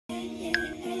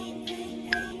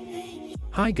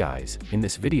Hi guys, in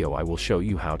this video I will show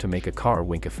you how to make a car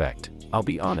wink effect. I'll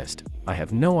be honest, I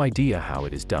have no idea how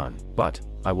it is done, but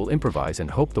I will improvise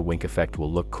and hope the wink effect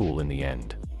will look cool in the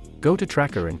end. Go to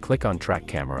Tracker and click on Track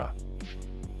Camera.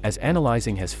 As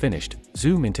analyzing has finished,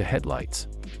 zoom into headlights.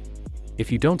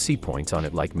 If you don't see points on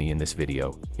it like me in this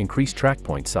video, increase track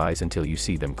point size until you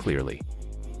see them clearly.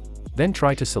 Then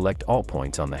try to select all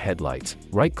points on the headlights,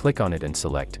 right-click on it and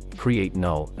select Create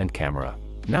Null and Camera.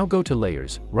 Now go to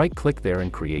Layers, right-click there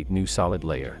and create New Solid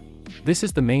Layer. This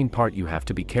is the main part you have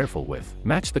to be careful with.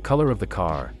 Match the color of the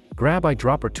car, grab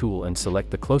eyedropper tool and select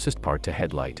the closest part to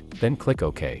headlight, then click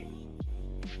OK.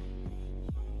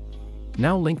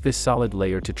 Now link this solid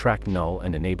layer to Track Null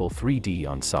and enable 3D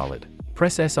on Solid.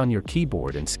 Press S on your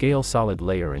keyboard and scale solid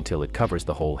layer until it covers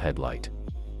the whole headlight.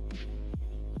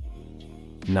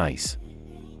 Nice.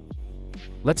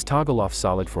 Let's toggle off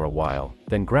solid for a while,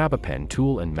 then grab a pen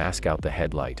tool and mask out the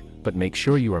headlight, but make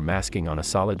sure you are masking on a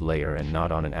solid layer and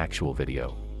not on an actual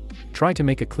video. Try to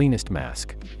make a cleanest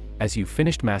mask. As you've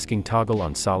finished masking, toggle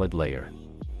on solid layer.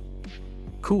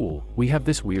 Cool, we have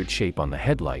this weird shape on the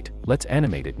headlight. Let's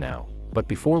animate it now. But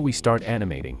before we start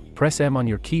animating, press M on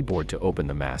your keyboard to open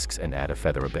the masks and add a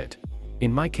feather a bit.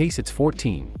 In my case it's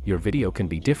 14, your video can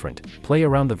be different, play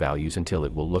around the values until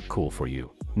it will look cool for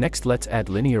you. Next let's add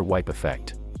linear wipe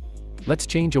effect. Let's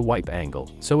change a wipe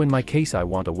angle, so in my case I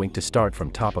want a wink to start from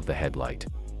top of the headlight.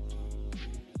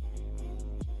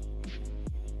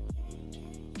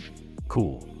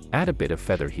 Cool. Add a bit of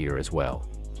feather here as well.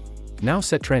 Now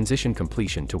set transition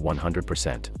completion to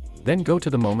 100%. Then go to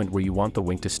the moment where you want the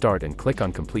wink to start and click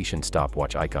on completion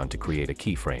stopwatch icon to create a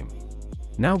keyframe.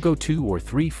 Now go 2 or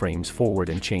 3 frames forward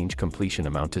and change completion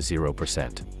amount to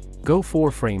 0%. Go 4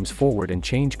 frames forward and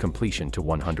change completion to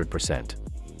 100%.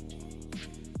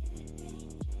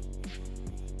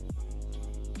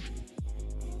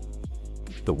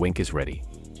 The wink is ready.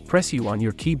 Press U on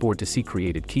your keyboard to see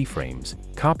created keyframes,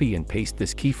 copy and paste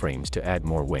this keyframes to add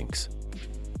more winks.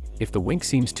 If the wink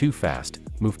seems too fast,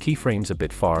 move keyframes a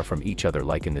bit far from each other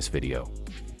like in this video.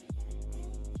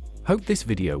 Hope this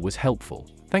video was helpful.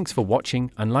 Thanks for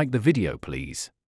watching and like the video please.